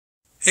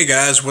Hey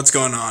guys, what's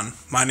going on?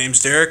 My name's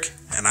Derek,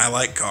 and I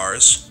like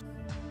cars.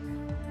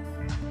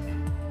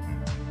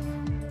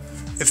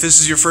 If this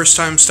is your first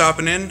time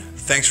stopping in,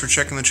 thanks for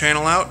checking the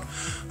channel out.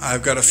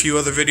 I've got a few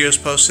other videos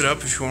posted up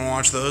if you want to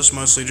watch those,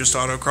 mostly just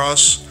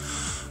autocross.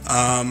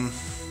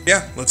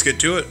 Yeah, let's get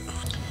to it.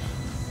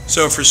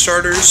 So for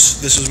starters,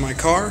 this is my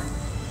car,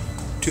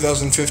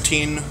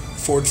 2015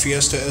 Ford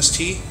Fiesta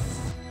ST.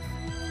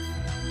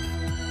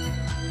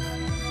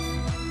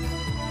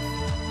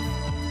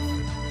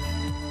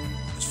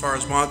 As far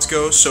as mods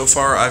go, so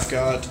far I've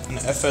got an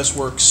FS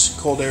Works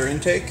cold air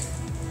intake,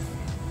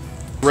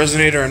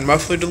 resonator and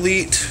muffler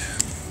delete.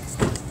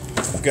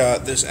 I've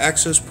got this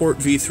access port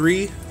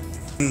V3,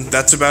 and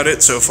that's about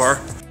it so far.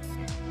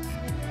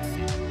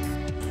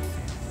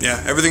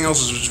 Yeah, everything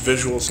else is just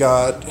visuals.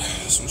 Got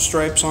some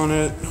stripes on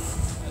it,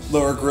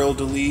 lower grille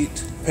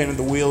delete, painted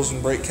the wheels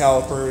and brake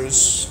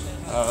calipers,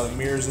 the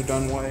mirrors are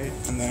done white,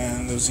 and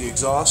then there's the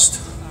exhaust.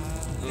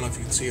 I don't know if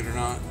you can see it or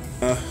not.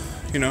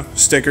 You know,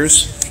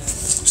 stickers.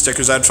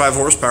 Stickers add 5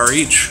 horsepower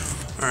each.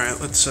 Alright,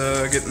 let's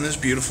get in this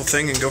beautiful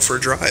thing and go for a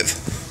drive.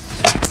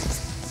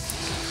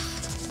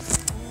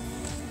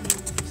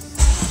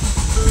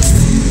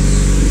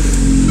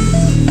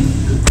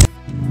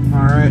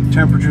 Alright,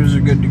 temperatures are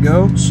good to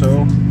go,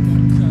 so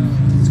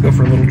let's go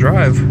for a little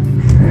drive.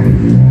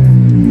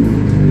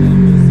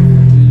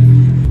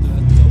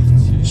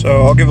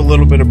 So I'll give a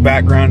little bit of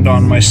background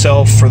on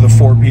myself for the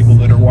 4 people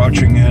that are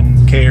watching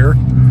and care.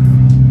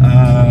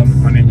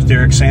 My name is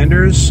Derek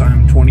Sanders.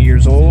 I'm 20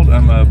 years old.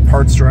 I'm a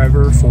parts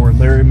driver for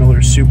Larry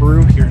Miller's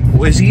Subaru here in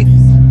Boise.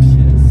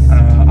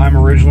 I'm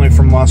originally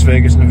from Las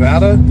Vegas,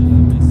 Nevada.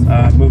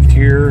 Moved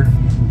here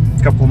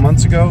a couple of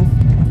months ago.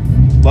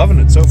 Loving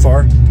it so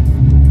far.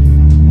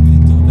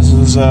 This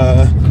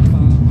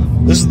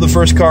is the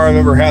first car I've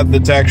ever had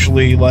that's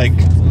actually like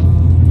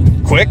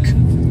quick,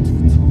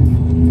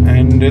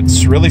 and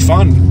it's really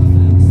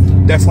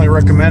fun. Definitely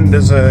recommend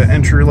as a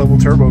entry-level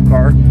turbo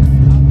car.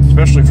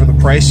 Especially for the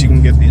price you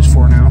can get these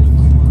for now.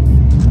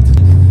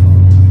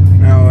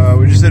 Now,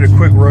 we just did a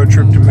quick road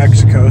trip to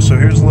Mexico, so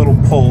here's a little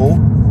pull.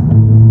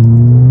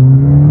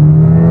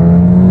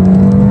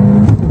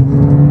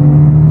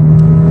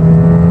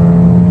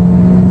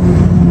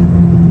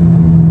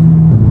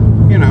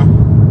 You know,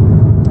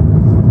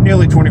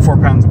 nearly 24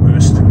 pounds of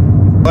boost.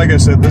 Like I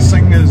said, this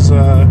thing is,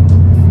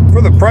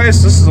 for the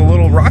price, this is a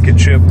little rocket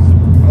ship.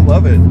 I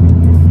love it.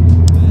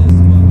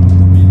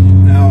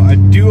 I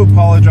do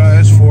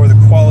apologize for the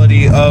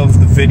quality of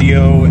the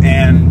video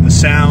and the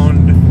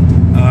sound.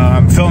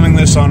 I'm filming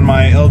this on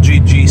my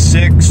LG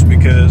G6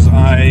 because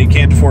I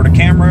can't afford a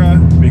camera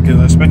because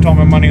I spent all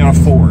my money on a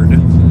Ford.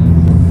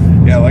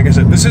 Yeah, like I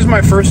said, this is my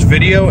first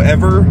video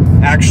ever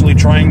actually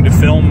trying to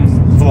film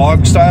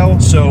vlog style,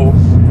 so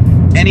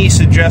any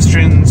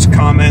suggestions,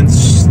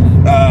 comments,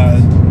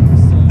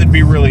 that'd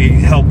be really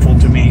helpful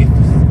to me.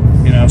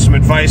 You know, some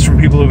advice from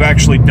people who've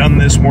actually done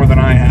this more than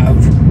I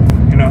have.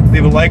 You know,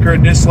 leave a like or a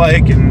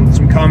dislike and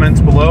some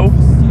comments below,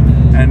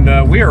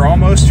 and we are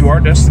almost to our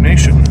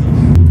destination.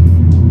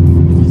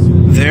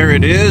 There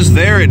it is,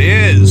 there it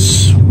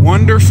is.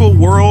 Wonderful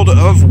world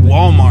of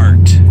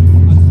Walmart.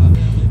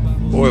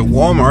 Boy,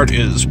 Walmart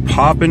is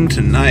popping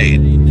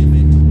tonight.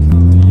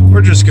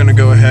 We're just gonna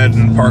go ahead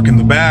and park in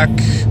the back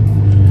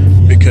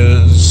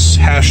because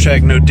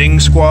hashtag no ding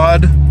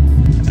squad,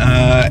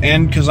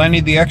 and because I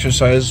need the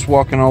exercise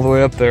walking all the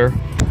way up there.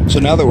 So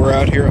now that we're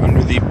out here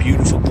under the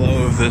beautiful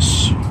glow of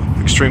this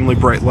extremely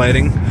bright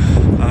lighting,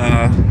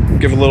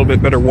 give a little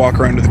bit better walk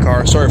around to the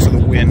car. Sorry for the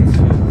wind.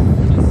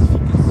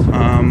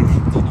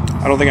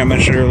 I don't think I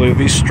mentioned earlier,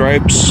 these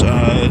stripes,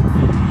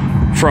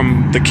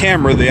 from the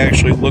camera, they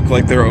actually look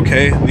like they're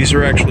okay. These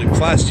are actually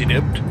plasti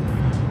dipped.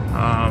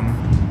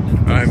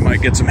 I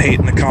might get some hate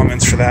in the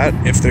comments for that,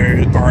 if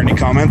there are any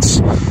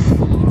comments.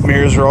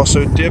 Mirrors are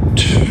also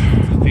dipped.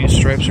 These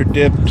stripes are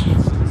dipped.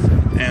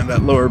 And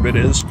that lower bit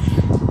is.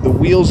 The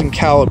wheels and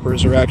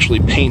calipers are actually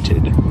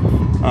painted.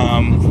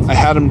 I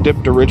had them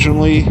dipped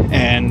originally,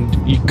 and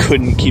you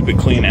couldn't keep it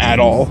clean at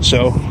all,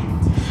 so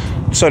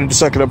decided to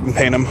suck it up and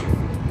paint them.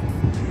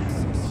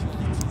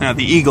 Now,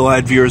 the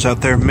eagle-eyed viewers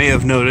out there may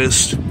have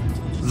noticed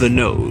the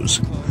nose.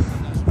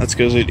 That's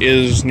because it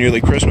is nearly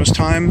Christmas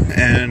time,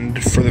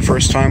 and for the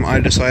first time I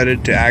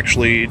decided to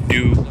actually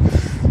do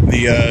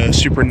the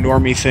super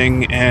normie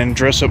thing and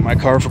dress up my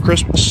car for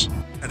Christmas.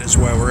 That is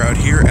why we're out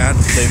here at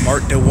Le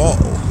Mart de Wall.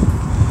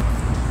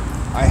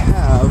 I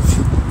have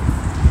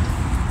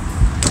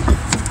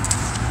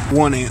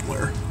one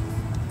antler.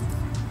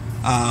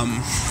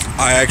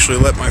 I actually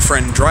let my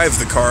friend drive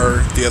the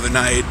car the other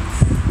night,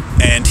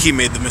 and he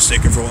made the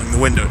mistake of rolling the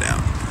window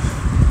down.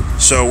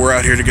 So we're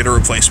out here to get a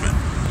replacement.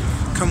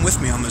 Come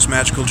with me on this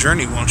magical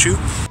journey, won't you?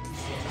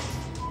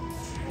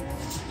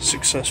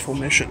 Successful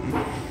mission.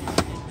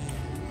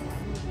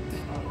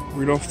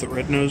 Rudolph the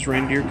Red-Nosed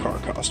Reindeer car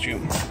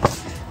costume.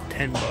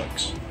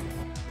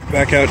 $10.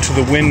 Back out to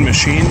the wind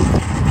machine.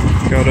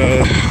 Got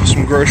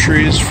some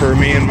groceries for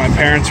me and my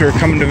parents who are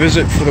coming to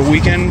visit for the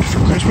weekend for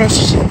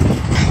Christmas.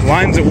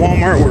 Lines at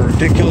Walmart were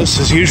ridiculous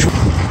as usual,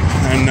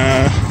 and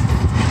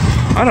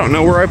I don't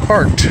know where I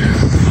parked.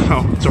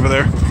 Oh, it's over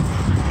there.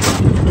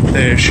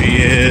 There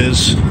she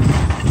is.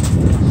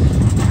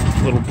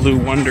 Little blue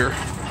wonder.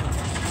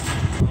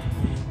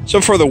 So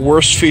far, the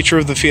worst feature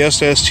of the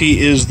Fiesta ST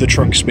is the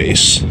trunk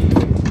space.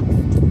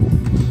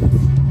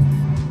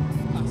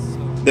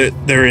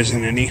 There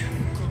isn't any.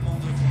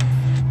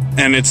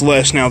 And it's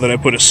less now that I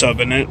put a sub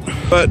in it.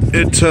 But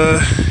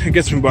it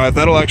gets me by.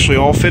 That'll actually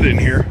all fit in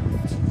here.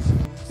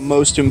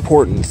 Most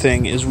important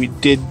thing is we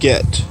did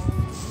get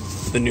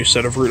the new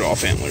set of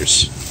Rudolph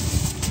antlers.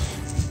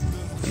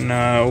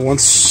 And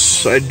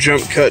once I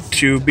jump cut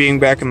to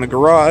being back in the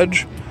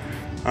garage,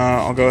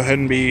 I'll go ahead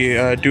and be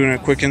doing a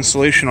quick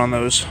installation on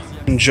those.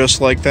 And just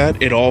like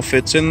that, it all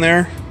fits in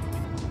there,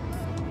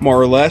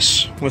 more or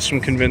less, with some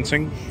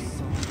convincing.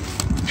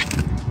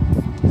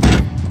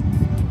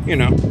 You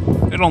know,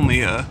 it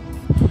only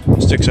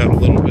sticks out a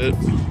little bit.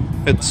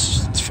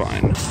 It's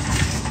fine.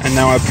 And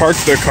now I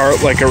parked the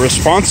cart like a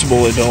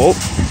responsible adult,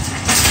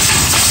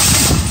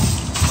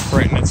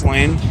 right in its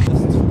lane.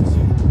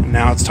 And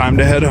now it's time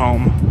to head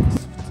home.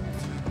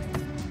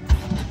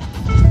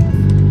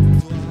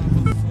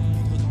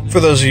 For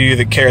those of you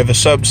that care, the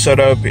sub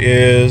setup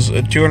is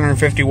a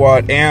 250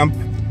 watt amp.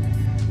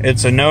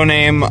 It's a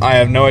no-name. I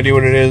have no idea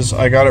what it is.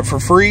 I got it for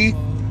free.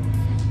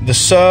 The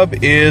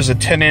sub is a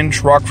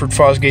 10-inch Rockford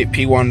Fosgate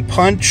P1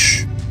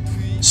 punch,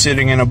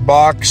 sitting in a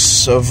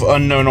box of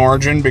unknown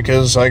origin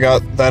because I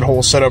got that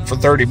whole setup for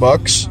 30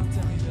 bucks.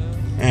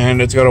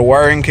 And it's got a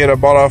wiring kit I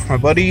bought off my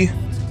buddy.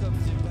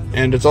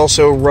 And it's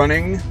also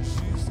running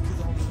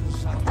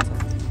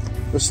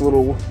this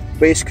little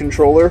bass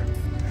controller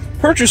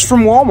purchased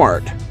from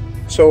Walmart.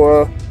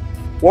 So,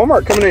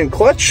 Walmart coming in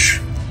clutch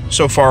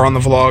so far on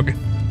the vlog.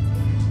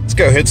 Let's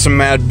go hit some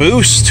mad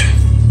boost. So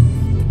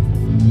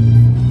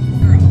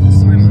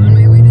I'm on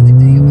my way to the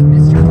date with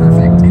Mr.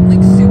 Perfect. I'm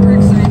like super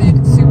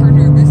excited, super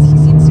nervous. He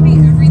seems to be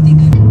everything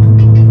I...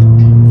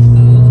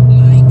 Oh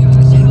my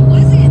gosh, how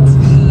was it?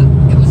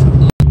 It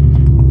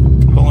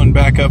was... Pulling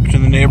back up to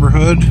the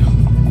neighborhood.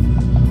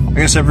 I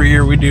guess every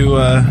year we do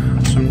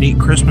some neat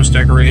Christmas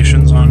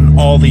decorations on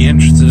all the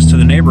entrances to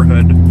the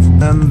neighborhood.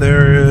 Then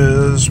there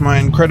is my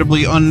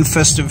incredibly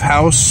unfestive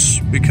house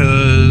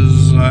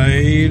because I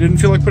didn't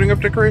feel like putting up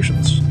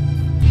decorations.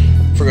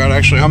 Forgot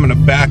actually I'm gonna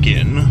back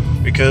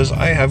in because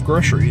I have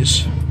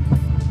groceries.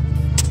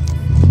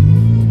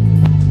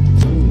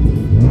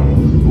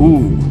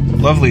 Ooh,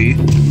 lovely,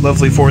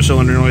 lovely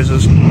 4-cylinder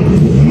noises.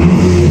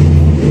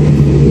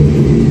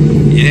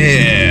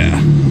 Yeah.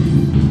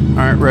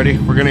 Alright, ready?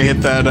 We're gonna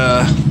hit that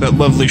that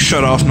lovely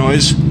shut-off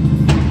noise.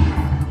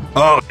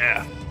 Oh,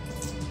 yeah.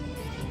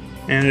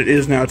 And it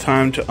is now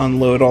time to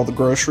unload all the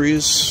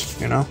groceries,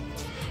 you know?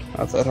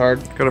 Not that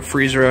hard. Got a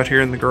freezer out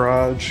here in the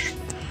garage,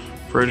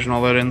 fridge and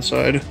all that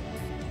inside.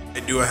 I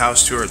do a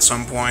house tour at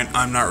some point.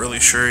 I'm not really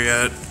sure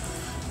yet.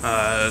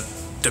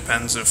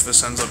 Depends if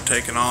this ends up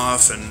taking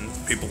off and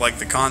people like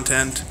the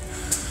content.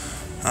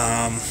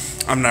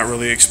 I'm not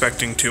really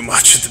expecting too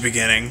much at the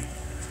beginning.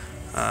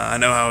 I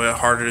know how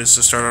hard it is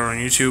to start out on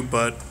YouTube,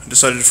 but I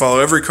decided to follow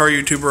every car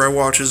YouTuber I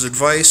watch's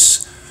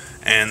advice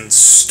and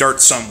start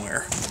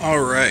somewhere.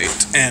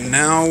 Alright, and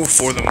now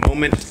for the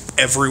moment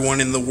everyone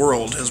in the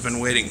world has been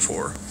waiting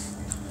for.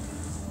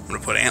 I'm going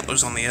to put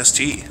antlers on the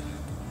ST.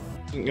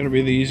 Isn't going to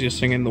be the easiest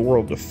thing in the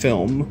world to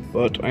film,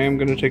 but I am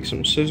going to take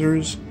some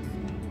scissors,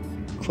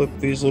 clip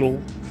these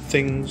little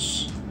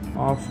things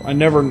off. I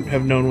never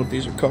have known what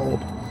these are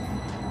called,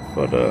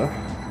 but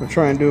I'm going to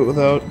try and do it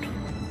without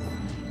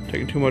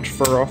taking too much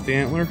fur off the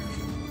antler.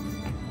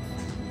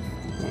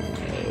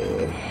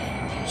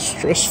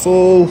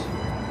 Stressful.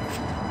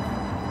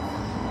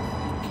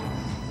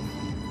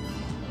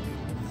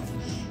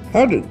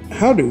 How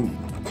do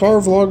car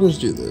vloggers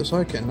do this?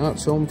 I cannot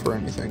film for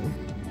anything.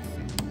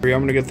 I'm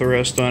gonna get the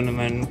rest done and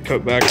then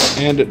cut back,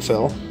 and it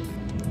fell.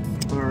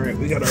 Alright,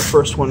 we got our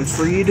first one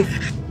freed.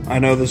 I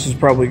know this is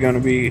probably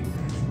gonna be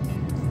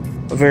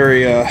a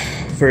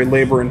very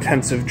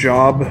labor-intensive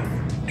job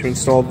to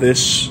install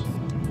this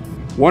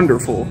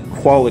wonderful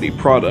quality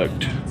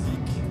product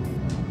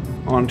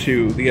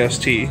onto the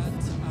ST,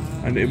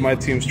 and it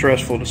might seem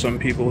stressful to some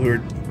people who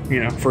are, you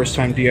know, first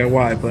time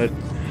DIY, but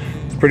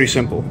it's pretty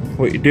simple.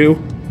 What you do,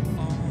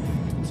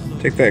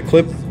 take that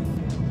clip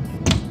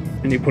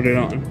and you put it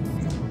on.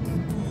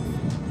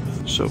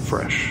 So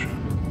fresh.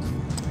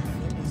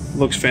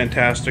 Looks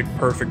fantastic,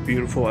 perfect,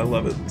 beautiful, I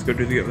love it. Let's go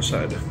do the other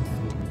side.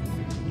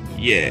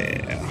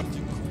 Yeah.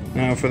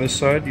 Now for this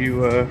side,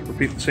 you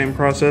repeat the same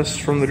process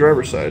from the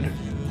driver's side.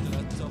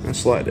 And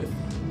slide it.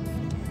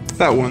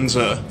 That one's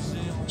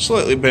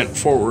slightly bent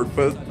forward,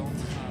 but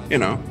you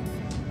know,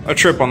 a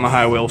trip on the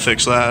highway will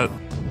fix that.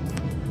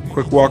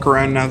 Quick walk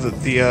around now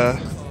that the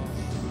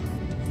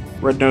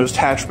red-nosed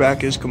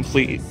hatchback is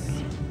complete.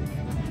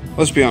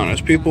 Let's be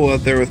honest, people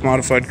out there with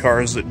modified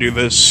cars that do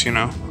this, you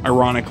know,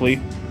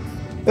 ironically,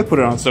 they put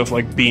it on stuff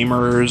like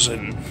Beamers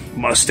and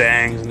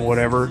Mustangs and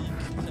whatever.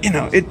 You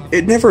know,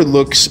 it never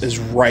looks as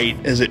right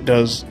as it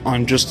does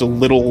on just a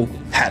little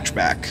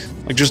hatchback.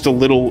 Like just a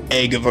little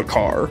egg of a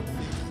car.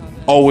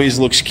 Always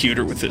looks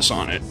cuter with this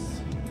on it.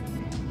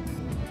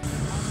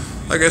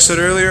 Like I said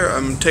earlier,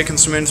 I'm taking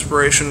some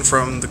inspiration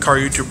from the car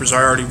YouTubers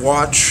I already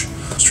watch.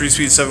 Street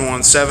Speed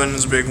 717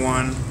 is a big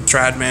one.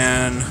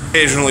 Stradman.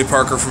 Occasionally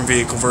Parker from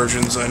Vehicle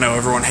Virgins. I know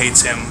everyone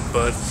hates him,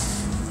 but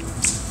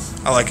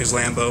I like his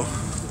Lambo.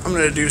 I'm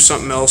going to do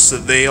something else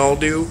that they all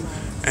do,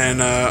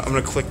 and I'm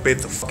going to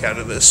clickbait the fuck out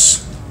of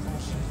this.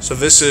 So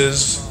this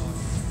is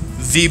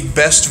the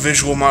best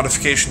visual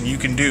modification you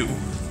can do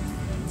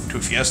to a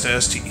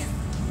Fiesta ST.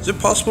 Is it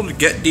possible to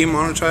get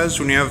demonetized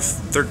when you have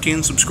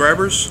 13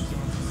 subscribers?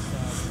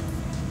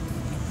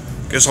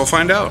 Guess I'll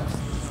find out.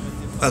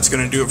 That's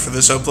going to do it for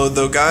this upload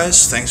though,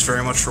 guys. Thanks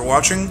very much for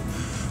watching.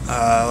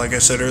 Like I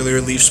said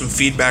earlier, leave some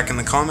feedback in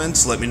the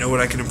comments. Let me know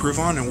what I can improve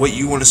on and what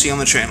you want to see on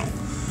the channel.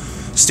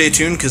 Stay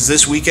tuned, because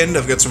this weekend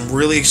I've got some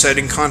really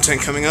exciting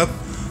content coming up.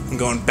 I'm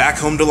going back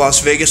home to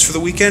Las Vegas for the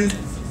weekend,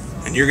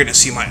 and you're going to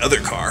see my other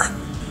car.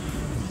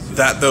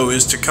 That, though,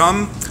 is to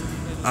come.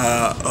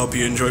 I hope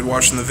you enjoyed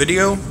watching the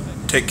video.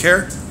 Take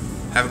care.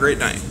 Have a great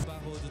night.